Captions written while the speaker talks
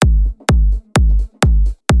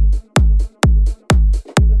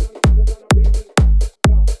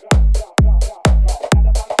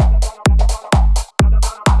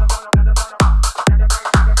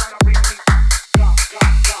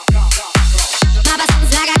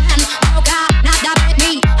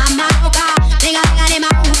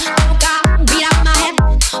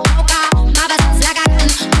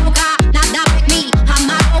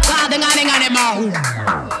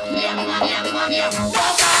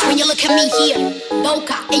When you look at me here,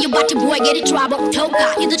 Booka, and your body boy get it trouble,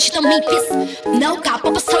 toca. E do titão me pis, noca.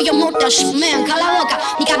 Popa sou eu mutas, man, cala a boca.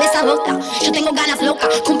 Mi cabeza rota, yo tengo ganas loca.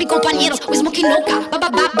 Con mi compañeros, we smoking loca. Ba ba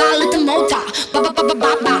ba ba, little mota. Ba ba ba ba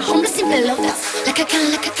ba ba, homeless in pelotas. Like a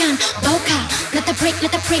can, Booka. Let the break,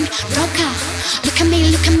 roca. Look at me,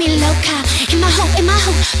 loca. In my home,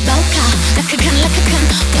 Booka. Like a can,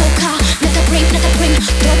 Booka. Let the break,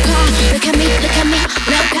 roca. Look at me,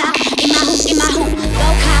 loca. In my home,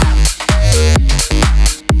 Booka.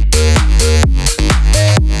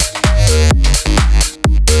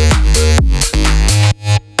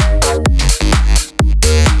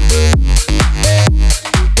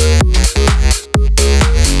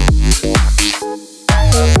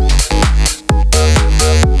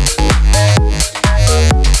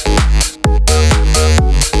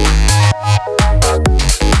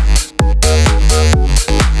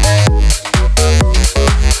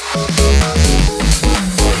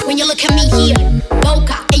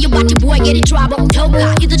 Get in trouble,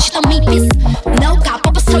 toca. E do titão me pis, noca.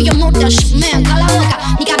 Popa sou eu mutas, man, cala a boca.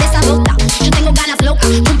 Mi cabeza rota, yo tengo ganas loca.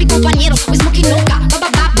 Con mi compañeros, we smoking loca. Ba ba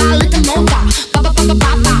ba ba, little mota. Ba ba ba ba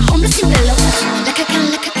ba ba, homeless in pelotas. Like a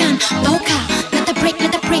can, Booka. Let the break,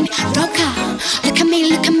 roca. Look at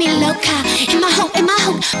me, loca. In my home,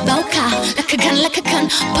 Booka. Like a can,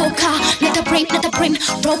 Booka. Let the break,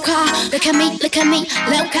 roca. Look at me,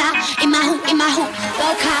 loca. In my home,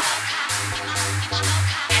 Booka.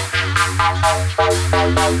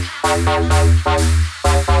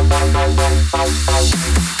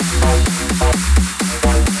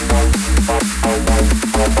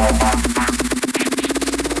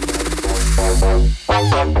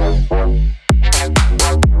 Bye.